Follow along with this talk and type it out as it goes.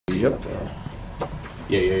Yep.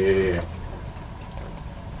 Yeah.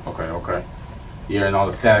 Okay. Yeah, and all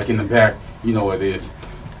the static in the back. You know what it is.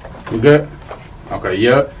 We good? Okay,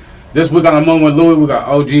 yep. This week on the Moment with Louie, we got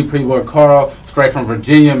OG Pretty Boy Carl, straight from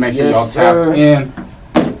Virginia. Make sure y'all tap in.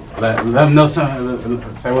 Let him know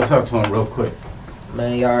something. Say what's up to him real quick.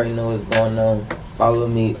 Man, y'all already know what's going on. Follow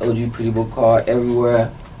me, OG Pretty Boy Carl,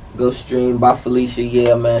 everywhere. Go stream by Felicia.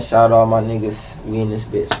 Yeah, man. Shout out all my niggas. We in this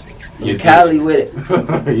bitch. In Cali with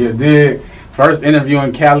it. You did. First interview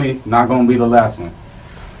in Cali, not gonna be the last one.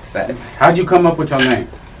 Fact. How'd you come up with your name?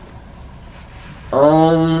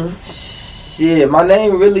 Shit. My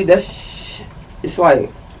name really, it's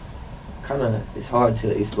like, it's hard to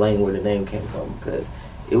explain where the name came from because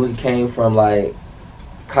it came from like,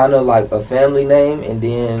 kind of like a family name, and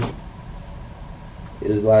then it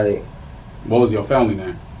was like. What was your family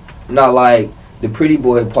name? Not like the Pretty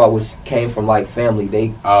Boy part came from like family.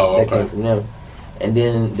 That came from them, and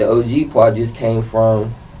then the OG part just came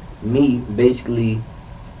from me. Basically,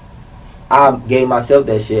 I gave myself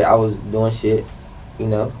that shit. I was doing shit, you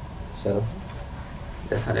know. So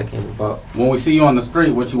that's how that came about. When we see you on the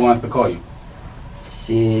street, what you want us to call you?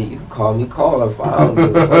 Shit, you can call me Carl if I don't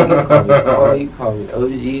give a fuck. You can call me Carl. You can call me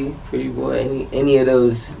OG, Pretty Boy, any of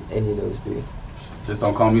those three. Just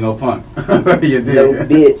don't call me no punk. You did. No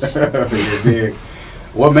bitch. You did.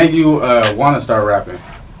 What made you want to start rapping?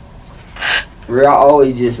 For real, I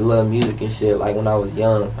always just loved music and shit. Like when I was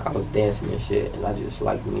young, I was dancing and shit, and I just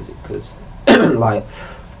liked music because, like,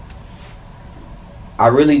 I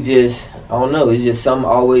really just, I don't know, it's just something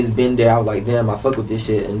always been there. I was like, damn, I fuck with this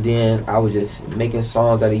shit. And then I was just making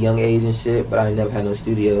songs at a young age and shit, but I never had no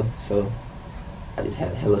studio, so I just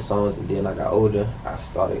had hella songs. And then I got older, I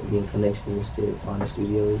started getting connections instead, finding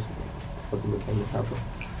studios, fucking became a rapper.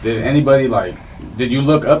 Did you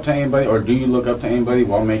look up to anybody, or do you look up to anybody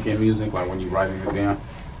while making music, like when you writing it down?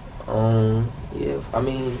 Yeah, I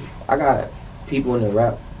mean, I got people in the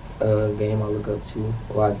rap game I look up to,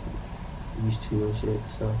 or I used to and shit,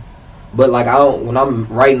 so. But like when I'm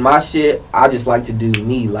writing my shit, I just like to do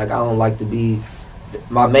me. Like I don't like to be,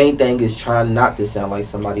 my main thing is trying not to sound like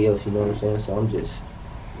somebody else, you know what I'm saying? So I'm just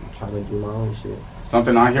trying to do my own shit.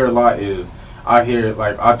 Something I hear a lot is, I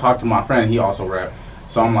talk to my friend, he also rap.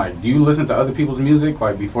 So I'm like, do you listen to other people's music,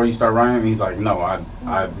 like, before you start writing? And he's like, no,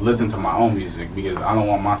 I listen to my own music because I don't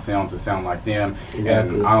want my sound to sound like them.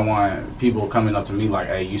 Exactly. And I don't want people coming up to me like,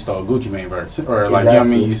 hey, you stole a Gucci Mane verse. Or, like, exactly. You know what I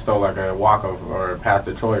mean? You stole, like, a Waka or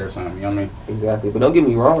Pastor Troy or something, you know what I mean? Exactly. But don't get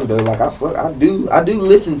me wrong, though. Like, I do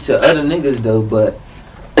listen to other niggas, though, but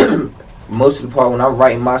most of the part when I'm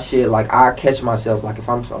writing my shit, like, I catch myself, like, if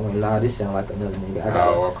I'm like, nah, this sound like another nigga.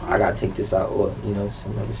 I gotta take this out, or, you know,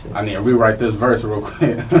 some other shit. I need to rewrite this verse real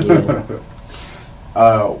quick.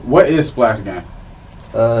 Yeah. What is Splash Gang?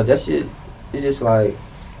 That shit is just like,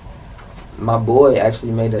 my boy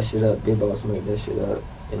actually made that shit up. Big Boss made that shit up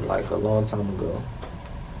in like a long time ago.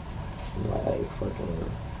 Like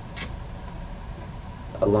fucking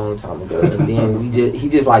a long time ago. And then he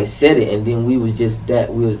just like said it, and then we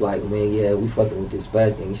was like, man, yeah, we fucking with this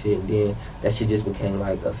Splash Gang shit, and then that shit just became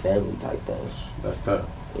like a family type thing. That's tough.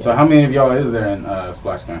 Yeah. So how many of y'all is there in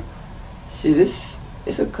Splash Gang? Shit,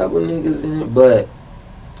 it's a couple niggas in it, but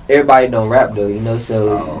everybody don't rap though, you know,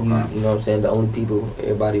 so you know what I'm saying, the only people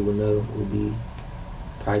everybody would know would be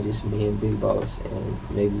probably just me and Big Boss and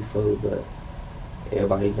maybe Fo, but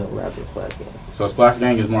everybody don't rap in Splash Gang. So Splash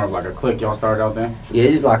Gang is more of like a clique y'all started out there? Yeah,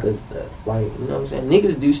 it's just like you know what I'm saying,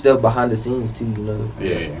 niggas do stuff behind the scenes too, you know.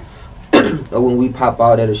 Yeah. Or when we pop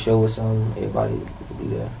out at a show or something, everybody will be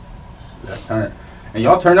there. That's turn. And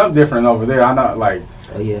y'all turn up different over there. I know, like.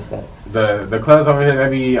 Oh yeah, facts. The clubs over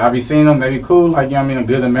here, I be seeing them. They be cool, like, you know what I mean, a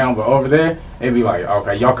good amount. But over there, they be like,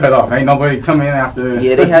 okay, y'all cut off. Ain't nobody coming in after.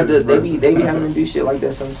 Yeah, they have to. They be having to do shit like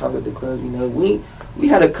that sometimes at the clubs. You know, we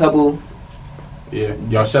had a couple. Yeah,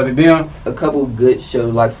 y'all shut it down. A couple good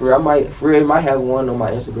shows, like for real, I might have one on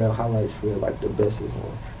my Instagram highlights for real, like the best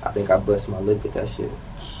one. I think I bust my lip at that shit.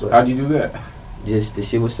 But how'd you do that? Just the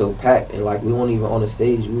shit was so packed, and like we weren't even on the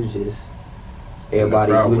stage. We was just.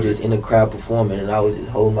 Everybody, we were just in the crowd performing, and I was just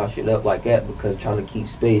holding my shit up like that because trying to keep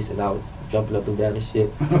space, and I was jumping up and down and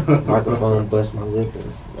shit. Microphone, bust my lip,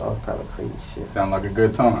 and all kind of crazy shit. Sound like a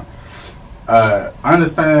good time. I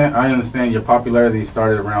understand your popularity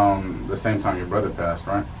started around the same time your brother passed,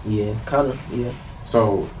 right? Yeah, kind of, yeah.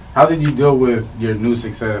 So, how did you deal with your new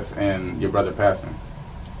success and your brother passing?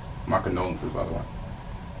 My condolences, by the way.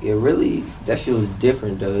 Yeah, really, that shit was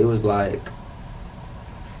different, though. It was like,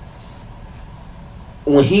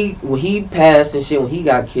 when he passed and shit, when he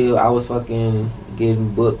got killed, I was fucking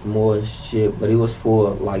getting booked more and shit, but it was for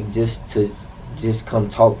like just just come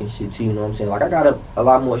talk and shit too, you know what I'm saying? Like I got a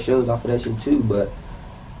lot more shows off of that shit too, but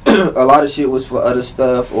a lot of shit was for other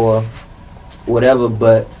stuff or whatever,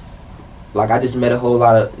 but like I just met a whole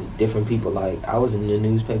lot of different people. Like I was in the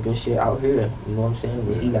newspaper and shit out here, you know what I'm saying?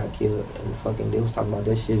 When he got killed and fucking they was talking about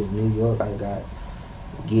that shit in New York. I got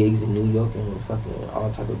gigs in New York and fucking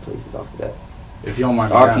all type of places off of that. If you don't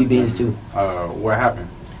mind RP Beans too. What happened?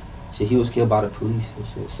 Shit, he was killed by the police and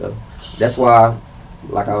shit, so that's why,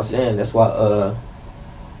 like I was saying, that's why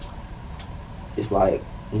it's like,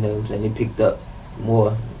 you know what I'm saying, they picked up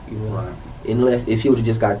more, you know, right. Unless if he would have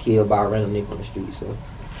just got killed by a random nigga on the street, so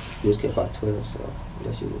he was killed by 12, so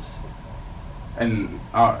that shit was. And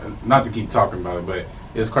not to keep talking about it, but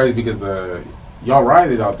it's crazy because y'all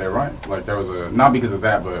rioted out there, right? Like there was not because of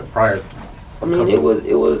that, but prior. I mean, it was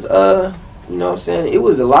you know what I'm saying, it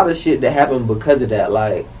was a lot of shit that happened because of that.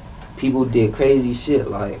 Like people did crazy shit.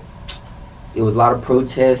 Like it was a lot of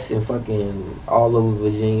protests and fucking all over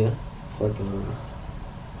Virginia, fucking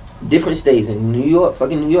different states in New York,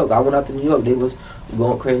 fucking New York. I went out to New York. They was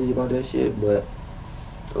going crazy about that shit, but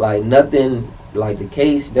like nothing like the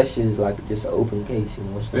case. That shit is like just an open case, you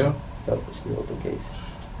know what I'm saying? Still, it's an open case.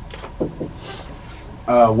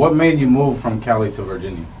 What made you move from Cali to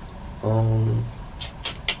Virginia?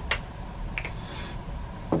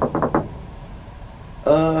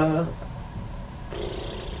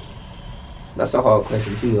 That's a hard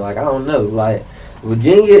question too. Like I don't know. Like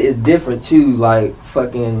Virginia is different too. Like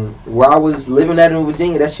fucking where I was living at in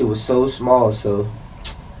Virginia, that shit was so small. So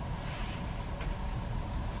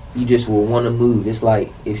you just will want to move. It's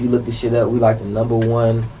like if you look the shit up, we like the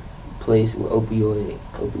 #1 place with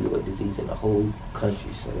opioid disease in the whole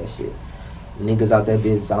country. So that shit, niggas out there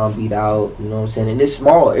being zombied out. You know what I'm saying? And it's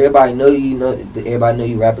small. Everybody know you. Everybody know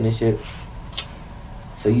you rapping and shit.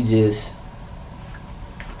 So you just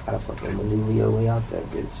gotta fucking maneuver your way out that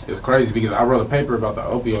bitch. It's crazy because I wrote a paper about the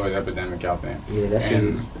opioid epidemic out there. Yeah, that shit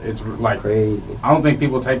is it's like crazy. I don't think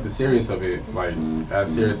people take the serious of it like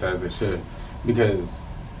as serious as it should, because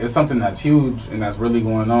it's something that's huge and that's really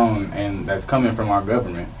going on and that's coming from our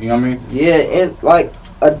government. You know what I mean? Yeah, and like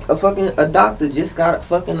a doctor just got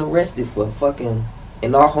fucking arrested for fucking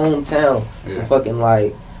in our hometown for fucking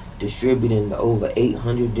like distributing over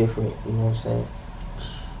 800 different, you know what I'm saying?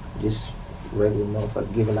 Just regular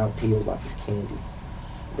motherfucker giving out pills like it's candy.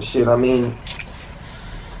 But shit, I mean,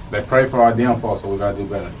 they pray for our downfall, so we gotta do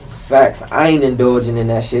better. Facts. I ain't indulging in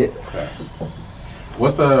that shit. Okay.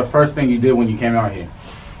 What's the first thing you did when you came out here?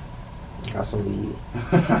 Got some weed.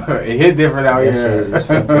 It hit different out that here. Shit is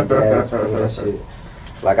fucking gas, bro. That shit.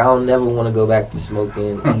 Like I don't never want to go back to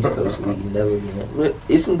smoking East Coast weed. Never again. But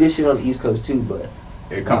it's some good shit on the East Coast too, but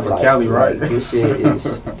it comes from Cali, right? Like, this shit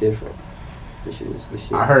is different. This shit is the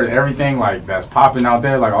shit. I heard everything like that's popping out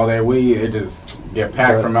there, like all that weed, it just get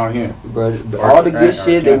packed from out here. Bro, all the good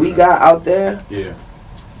shit that we got out there, yeah,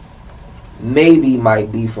 maybe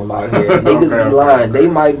might be from out here. Niggas be lying. They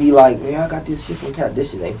might be like, yeah, I got this shit from Cat.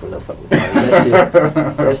 This shit ain't from no fucking Cali.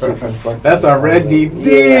 That shit from fucking. That's a red DD.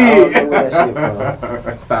 Yeah, I don't know where that shit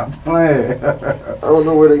from. Stop playing. I don't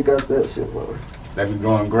know where they got that shit from. They be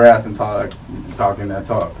growing grass and talking that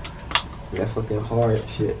talk. That fucking hard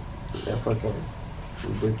shit. That fucking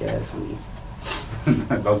brick ass weed.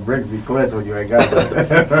 Those bricks be clutch when you ain't got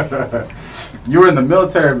that. You were in the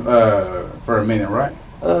military for a minute, right?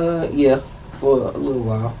 Yeah, for a little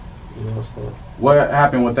while. You know what I'm saying? What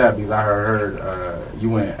happened with that? Because I heard you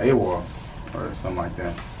went AWOL or something like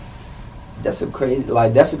that. That's a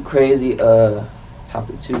crazy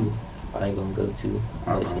topic too. I ain't gonna go too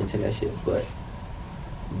much into that shit, but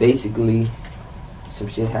basically, some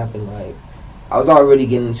shit happened. Like I was already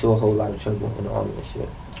getting into a whole lot of trouble in the army and shit,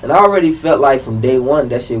 and I already felt like from day one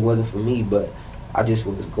that shit wasn't for me, but I just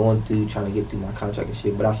was going through trying to get through my contract and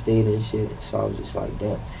shit, but I stayed in shit, so I was just like,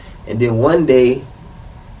 damn. And then one day,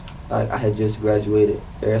 like I had just graduated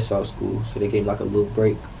airsoft school, so they gave me like a little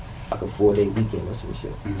break, like a 4-day weekend or some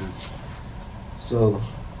shit. Mm-hmm. So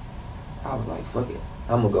I was like, fuck it,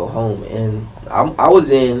 I'm gonna go home. And I was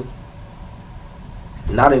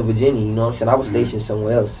not in Virginia, you know what I'm saying? I was stationed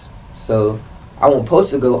somewhere else. So I wasn't supposed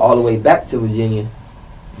to go all the way back to Virginia.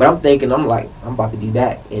 But I'm thinking, I'm about to be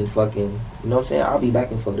back in fucking, you know what I'm saying? I'll be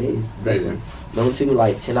back in 4 days. It only took me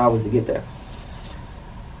like 10 hours to get there.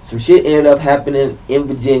 Some shit ended up happening in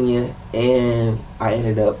Virginia, and I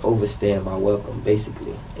ended up overstaying my welcome,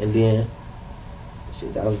 basically. And then,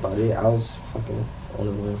 shit, that was about it. I was fucking on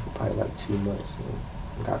the run for probably like 2 months,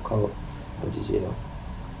 and got caught, went to jail,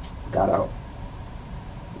 got out,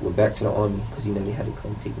 went back to the army, because, you know, they had to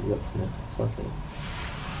come pick me up from the fucking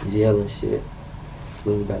jail and shit.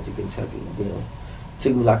 Flew me back to Kentucky. Then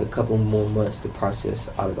took me like a couple more months to process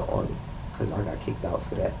out of the army, because I got kicked out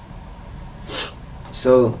for that.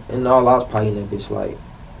 So in all, I was probably in that bitch like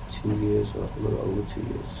 2 years or a little over 2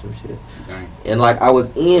 years, some shit. Dang. And like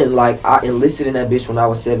I enlisted in that bitch when I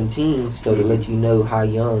was 17, so to let you know how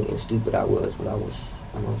young and stupid I was when I was.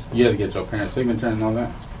 You know what I'm saying? You had to get your parents' signature and all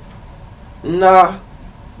that? Nah,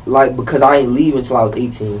 like because I ain't leave until I was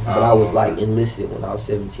 18, but I was like enlisted when I was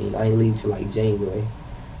 17. I ain't leave till like January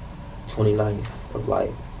 29th of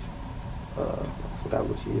like I forgot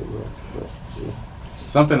what year it was, but yeah.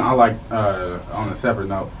 Something I like on a separate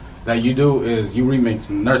note that you do is you remix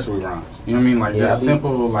nursery rhymes. You know what I mean? Like just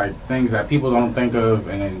simple like things that people don't think of,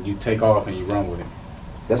 and then you take off and you run with it.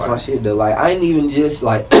 That's my shit though. Like I ain't even just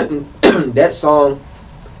like that song,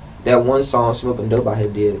 that one song Smoking Dope I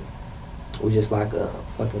had did was just like a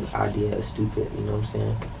fucking idea of stupid. You know what I'm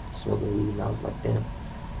saying? Smoking weed, and I was like, damn,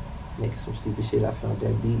 making some stupid shit. I found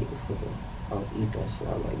that beat. I was eating that shit.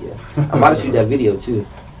 I was like, yeah. I'm about to shoot that video too.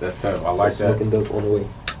 That's tough. I like that. Smoking Dope on the way.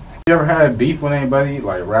 You ever had beef with anybody,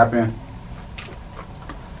 like rapping?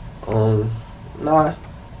 Nah,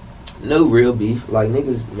 no real beef. Like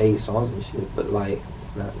niggas made songs and shit, but like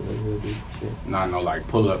not no real beef shit. Nah, no, like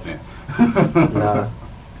pull up then. Nah,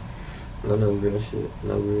 no real shit.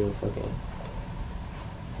 No real fucking.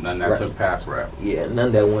 None that took past rap. Yeah,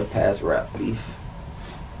 none that went past rap beef.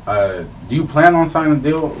 Do you plan on signing a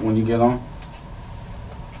deal when you get on?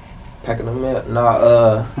 Packing them out?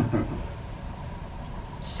 Nah,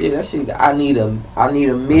 shit, that shit. I need a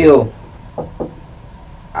meal.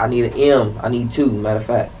 I need an M. I need two, matter of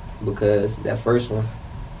fact, because that first one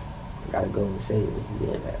I gotta go and save it.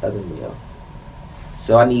 Then that other meal.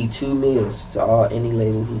 So I need 2 meals to any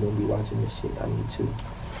label who gonna be watching this shit. I need 2.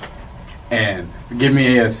 And give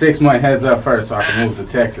me a 6-month heads up first so I can move to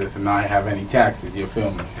Texas and not have any taxes. You feel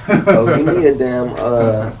me? Oh, give me a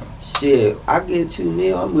damn shit. I get 2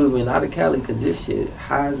 mil. I'm moving out of Cali because this shit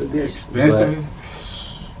high as a bitch. Expensive.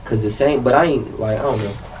 Cause the same, but I ain't like I don't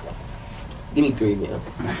know. Give me 3 mil.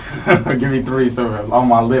 Give me 3 so all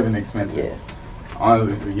my living expenses. Yeah.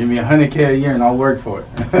 Honestly, give me $100K a year and I'll work for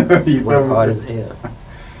it. You work hard as hell.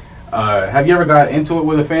 Have you ever got into it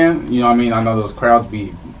with a fan? You know what I mean? I know those crowds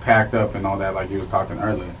be packed up and all that, like you was talking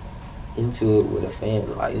earlier. Into it with a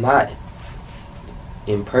fan, like not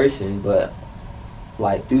in person, but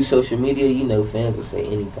like through social media. You know, fans will say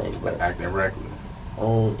anything, but acting reckless.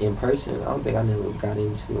 In person, I don't think I never got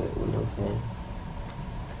into it with no fan.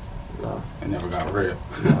 No. It never got real.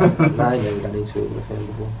 No, I never got into it with a fan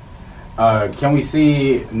before. Can we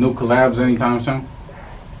see new collabs anytime soon?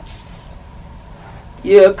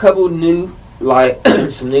 Yeah, a couple new, like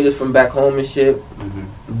some niggas from back home and shit.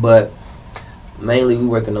 Mm-hmm. But mainly we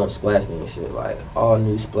working on Splash Gang shit, like all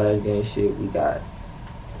new Splash Gang shit. We got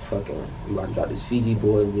we about to drop this Fiji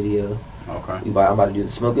Boy video. Okay. I'm about to do the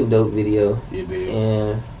Smoking Dope video. You did.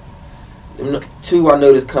 And 2 I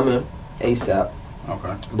know that's coming ASAP.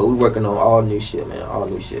 Okay. But we working on all new shit, man. All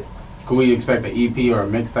new shit. Could we expect an EP or a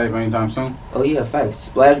mixtape anytime soon? Oh yeah, facts.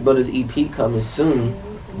 Splash Brothers EP coming soon,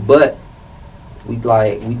 but we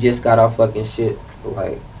just got our fucking shit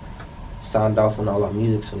like signed off on all our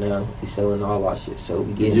music, so now we selling all our shit. So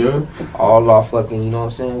we getting all our fucking, you know what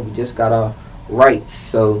I'm saying? We just got our rights,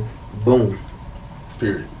 so boom.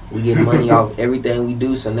 Period. We get money off everything we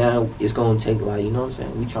do, so now it's gonna take like, you know what I'm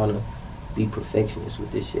saying? We trying to be perfectionists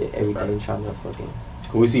with this shit. Everything trying to fucking.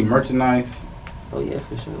 Can we see merchandise? Oh yeah,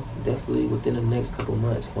 for sure. Definitely within the next couple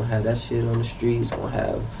months, gonna have that shit on the streets. Gonna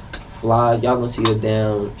have flies. Y'all gonna see a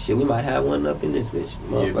damn shit. We might have one up in this bitch.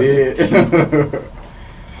 You did.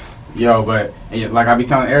 Yo, but like I be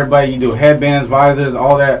telling everybody, you do headbands, visors,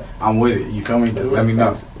 all that. I'm with it. You feel me? Just let me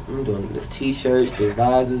know. I'm doing the t-shirts, the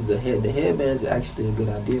visors, the headbands. Are actually a good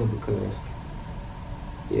idea because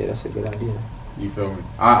that's a good idea. You feel me?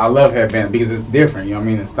 I love headbands because it's different. You know what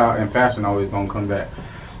I mean? And style and fashion always gonna come back.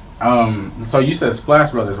 So you said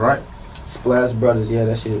Splash Brothers, right? Splash Brothers, yeah,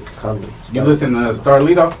 that shit coming. You listen to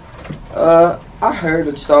Starlito? I heard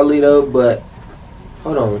of Starlito, but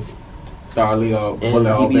hold on. Starlito,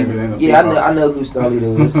 I know who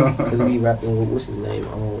Starlito is because we rapping with what's his name?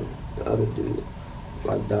 The other dude,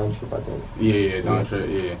 like Don Trip, I think. Yeah, Don Trip,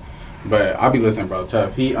 yeah. But I be listening, bro.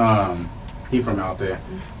 Tough. He from out there,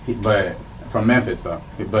 but from Memphis though.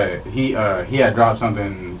 But he had dropped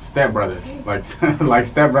something Step Brothers, like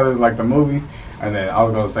Step Brothers, like the movie. And then I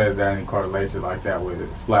was gonna say, is there any correlation like that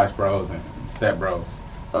with Splash Bros and Step Bros?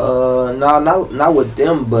 No, not with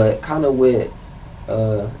them, but kind of with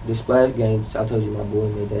The Splash Games, I told you my boy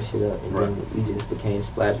made that shit up, and Right. then we just became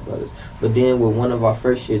Splash Brothers. But then with one of our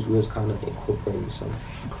first shits, we was kind of incorporating some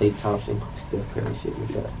Klay Thompson, Steph Curry shit with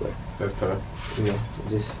that. But That's tough. you know,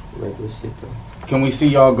 just regular shit though. Can we see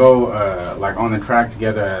y'all go like on the track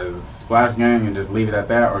together as Splash Gang and just leave it at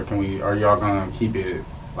that, or are y'all gonna keep it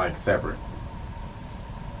like separate?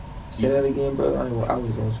 Say that again, bro. I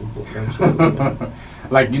was on some dumb shit. You know?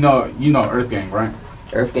 Like you know Earth Gang, right?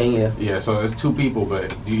 Earth Gang, yeah. Yeah, so it's two people,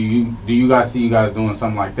 but do you guys see you guys doing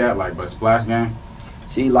something like that, like but Splash Gang?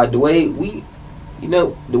 See, like the way we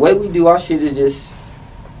do our shit is just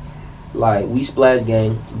like we Splash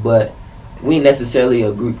Gang, but we ain't necessarily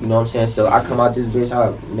a group, you know what I'm saying? So I come out this bitch,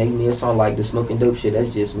 I make me a song like the Smoking Dope shit,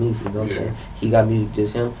 that's just me, you know what I'm saying? He got music,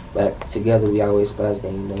 just him, but together we always Splash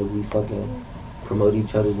Gang, you know, we fucking promote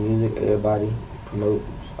each other's music, everybody promote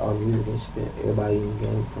our music and shit, everybody in the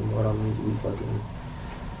game promote our music, we fucking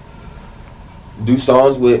do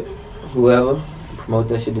songs with whoever, promote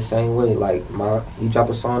that shit the same way. Like he drop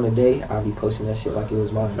a song today, I'll be posting that shit like it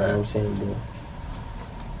was mine. You know what I'm saying? Yeah.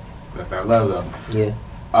 That's that love though. Yeah.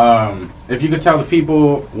 If you could tell the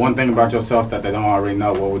people one thing about yourself that they don't already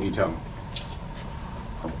know, what would you tell them?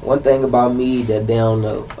 One thing about me that they don't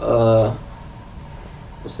know.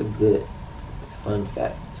 What's a good fun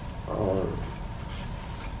fact?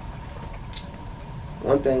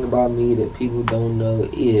 One thing about me that people don't know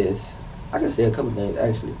is, I can say a couple things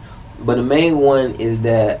actually, but the main one is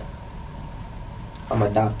that I'm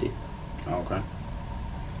adopted. Okay.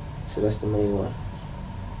 So that's the main one.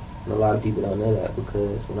 And a lot of people don't know that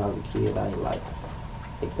because when I was a kid, I ain't like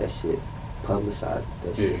make that shit publicized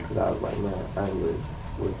that shit because I was like, man, I ain't really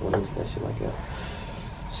went into that shit like that.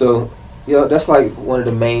 So, that's like one of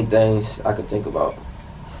the main things I could think about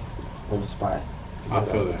on the spot. I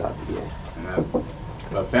feel that. Adopted,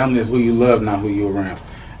 yeah. Family is who you love, not who you around.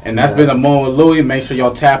 And that's been a moment with Louie. Make sure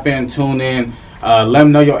y'all tap in, tune in. Let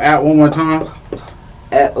them know your at one more time.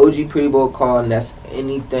 At OG Pretty Boy Call, and that's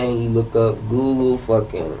anything you look up. Google,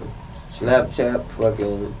 fucking Snapchat,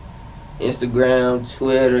 fucking Instagram,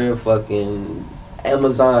 Twitter, fucking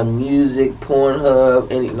Amazon Music,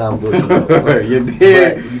 Pornhub, I'm bullshit. You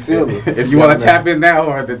did. But you feel me? If you want to tap in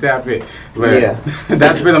now, or to tap in. But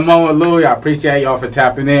that's been a moment with Louie. I appreciate y'all for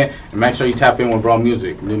tapping in. And make sure you tap in with Bro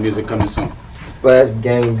Music. New music coming soon. Splash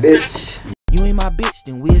Gang, bitch. You ain't my bitch,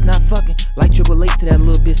 then we is not fucking. Like Triple H to that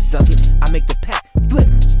little bitch sucking. I make the pack, flip,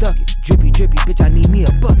 stuck it. Drippy, drippy, bitch, I need me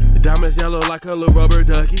a bucket. The diamonds yellow like a little rubber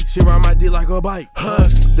ducky. She ride my dick like a bike.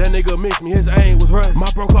 Hush, that nigga missed me, his aim was rusty. My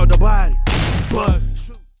bro caught the body.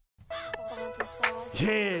 Bust.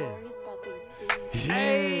 Yeah.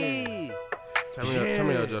 Hey. Tell me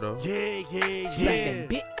that, Jodo. Yeah. Splash that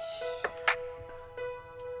bitch.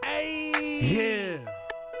 Hey. Yeah.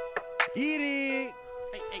 Eat it.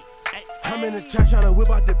 I'm in the trap tryna whip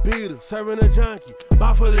out the beater, serving a junkie.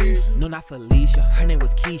 Bye Felicia. No, not Felicia. Her name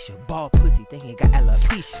was Keisha. Ball pussy, thinking got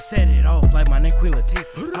alopecia. Set it off like my name Queen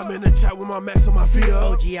Latifah. I'm in the trap with my max on my feet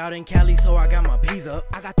up. OG out in Cali, so I got my peas up.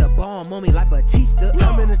 I got the bomb on me like Batista.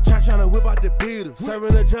 I'm in the trap tryna whip out the beater,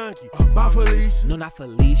 serving a junkie. Bye Felicia. No, not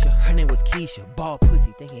Felicia. Her name was Keisha. Ball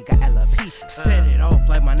pussy, thinking got alopecia. Set it off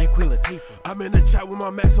like my name Queen Latifah. I'm in the trap with my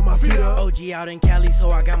max on my feet up. OG out in Cali, so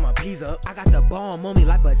I got my peas up. I got the bomb on me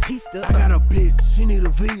like Batista. I got a bitch, she need a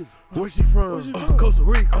visa. Where she from? Costa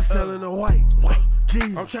Rica. I'm selling a white.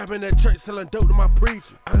 Jesus. I'm trapping that church, selling dope to my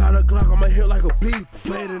preacher. I got a Glock on my hip like a beep.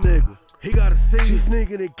 Flay the nigga. He got a secret. She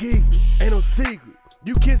sneaking and geeking. Ain't no secret.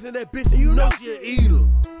 You kissing that bitch and you know she a eater.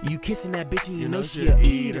 You kissing that bitch and you know she a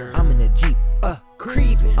eater. I'm in the Jeep,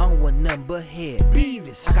 creeping. I don't want nothing but head,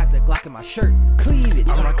 Beavis. I got the Glock in my shirt, cleavage.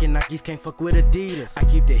 I'm rocking Nikes, can't fuck with Adidas. I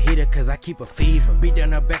keep the heater cause I keep a fever. Beat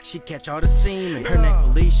down her back, she catch all the semen. Her name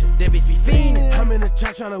Felicia, that bitch be fiending. I'm in the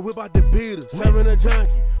trap tryna whip out the beater, serving a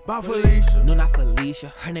junkie. Bye Felicia. No, not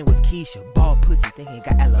Felicia. Her name was Keisha. Ball pussy, thinking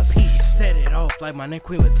got alopecia. Set it off like my name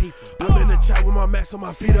Queen Latifah. I'm in the trap with my max on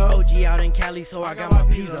my feet up. OG out in Cali, so I got my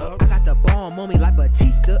peas up. I got the bomb on me like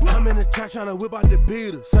Batista. I'm in the trap tryna whip out the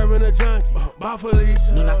beater, serving a junkie. Bye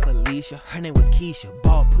Felicia. No, not Felicia. Her name was Keisha.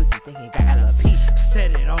 Ball pussy, thinking got alopecia.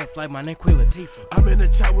 Set it off like my name Queen Latifah. I'm in the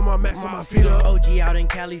trap with my max on my feet up. OG out in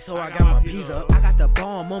Cali, so I got my peas up. I got the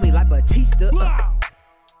bomb on me like Batista.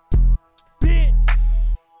 Bitch.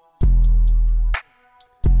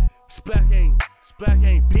 Splash game,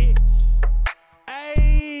 bitch.